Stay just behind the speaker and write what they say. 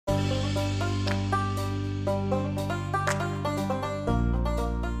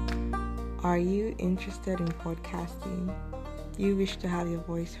interested in podcasting? Do you wish to have your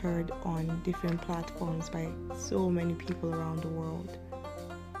voice heard on different platforms by so many people around the world?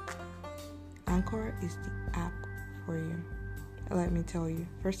 Anchor is the app for you. Let me tell you,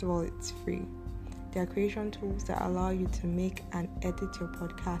 first of all, it's free. There are creation tools that allow you to make and edit your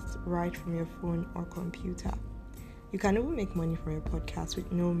podcast right from your phone or computer. You can even make money from your podcast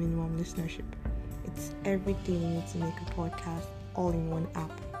with no minimum listenership. It's everything you need to make a podcast all in one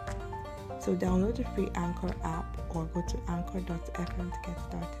app. So download the free Anchor app or go to anchor.fm to get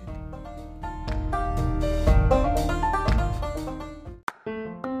started.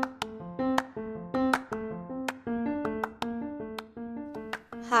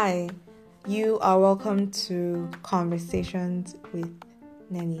 Hi, you are welcome to Conversations with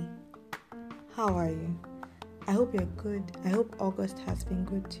Nenny. How are you? I hope you're good. I hope August has been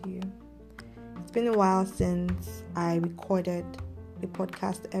good to you. It's been a while since I recorded a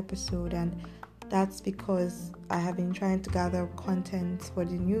podcast episode, and that's because I have been trying to gather content for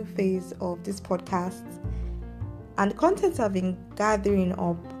the new phase of this podcast. And the contents I've been gathering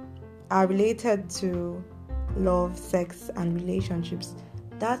up are related to love, sex, and relationships.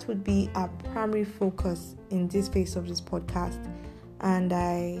 That would be our primary focus in this phase of this podcast. And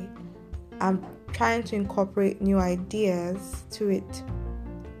I am trying to incorporate new ideas to it.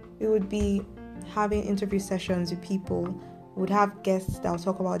 We would be having interview sessions with people. We would have guests that will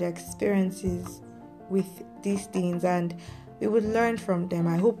talk about their experiences with these things, and we would learn from them.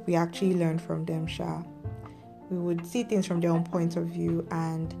 I hope we actually learn from them, Sha. We would see things from their own point of view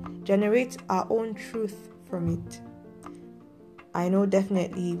and generate our own truth from it. I know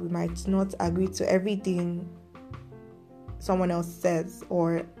definitely we might not agree to everything someone else says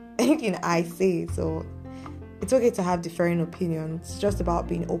or anything I say, so it's okay to have differing opinions. It's just about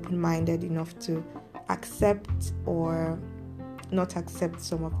being open-minded enough to accept or not accept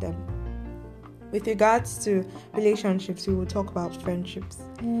some of them. With regards to relationships, we will talk about friendships.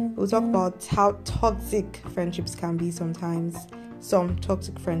 We'll talk about how toxic friendships can be sometimes, some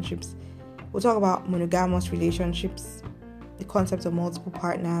toxic friendships. We'll talk about monogamous relationships, the concept of multiple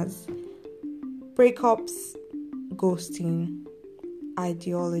partners, breakups, ghosting,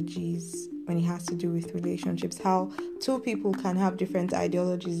 ideologies when it has to do with relationships, how two people can have different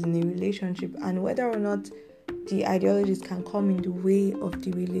ideologies in a relationship, and whether or not the ideologies can come in the way of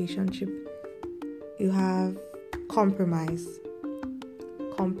the relationship. You have compromise,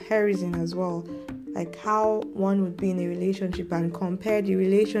 comparison as well, like how one would be in a relationship and compare the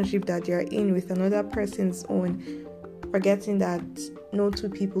relationship that you're in with another person's own, forgetting that no two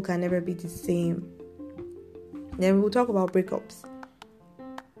people can ever be the same. Then we will talk about breakups,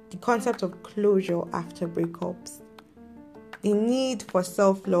 the concept of closure after breakups, the need for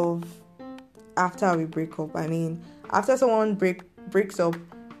self-love after we break up. I mean, after someone breaks up,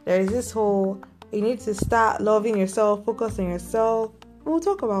 there is this whole, you need to start loving yourself, focus on yourself. We'll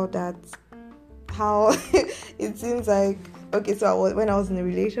talk about that. How it seems like, okay, so when I was in a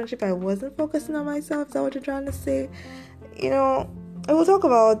relationship, I wasn't focusing on myself. Is that what you're trying to say? We'll talk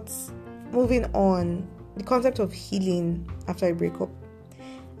about moving on, the concept of healing after a breakup,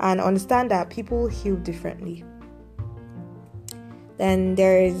 and understand that people heal differently. Then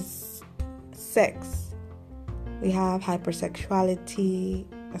there is sex. We have hypersexuality,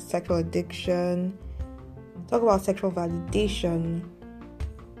 a sexual addiction. Talk about sexual validation,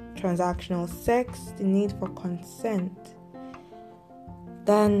 transactional sex, the need for consent.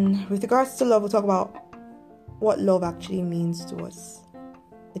 Then with regards to love, we'll talk about what love actually means to us,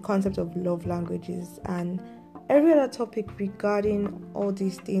 the concept of love languages, and every other topic regarding all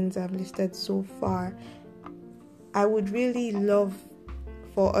these things I've listed so far. I would really love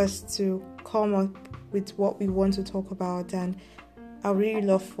for us to come up with what we want to talk about, and I would really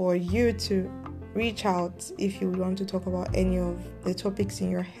love for you to reach out if you want to talk about any of the topics in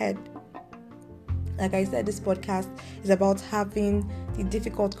your head. Like I said, this podcast is about having the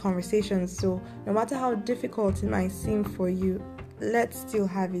difficult conversations, so no matter how difficult it might seem for you, let's still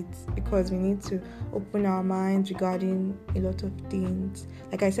have it, because we need to open our minds regarding a lot of things.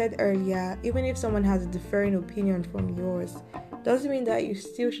 Like I said earlier, even if someone has a differing opinion from yours, doesn't mean that you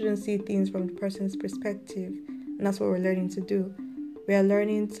still shouldn't see things from the person's perspective. And that's what we're learning to do. We are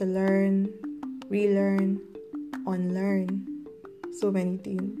learning to learn, relearn, unlearn so many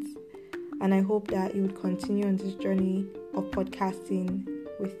things. And I hope that you would continue on this journey of podcasting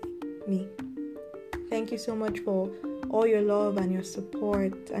with me. Thank you so much for all your love and your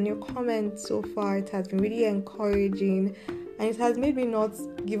support and your comments so far. It has been really encouraging, and it has made me not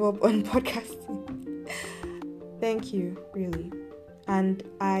give up on podcasting. Thank you, really. And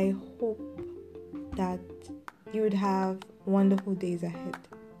I hope that you would have wonderful days ahead.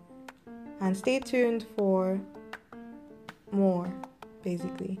 And stay tuned for more,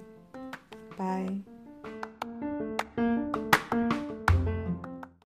 basically. Bye.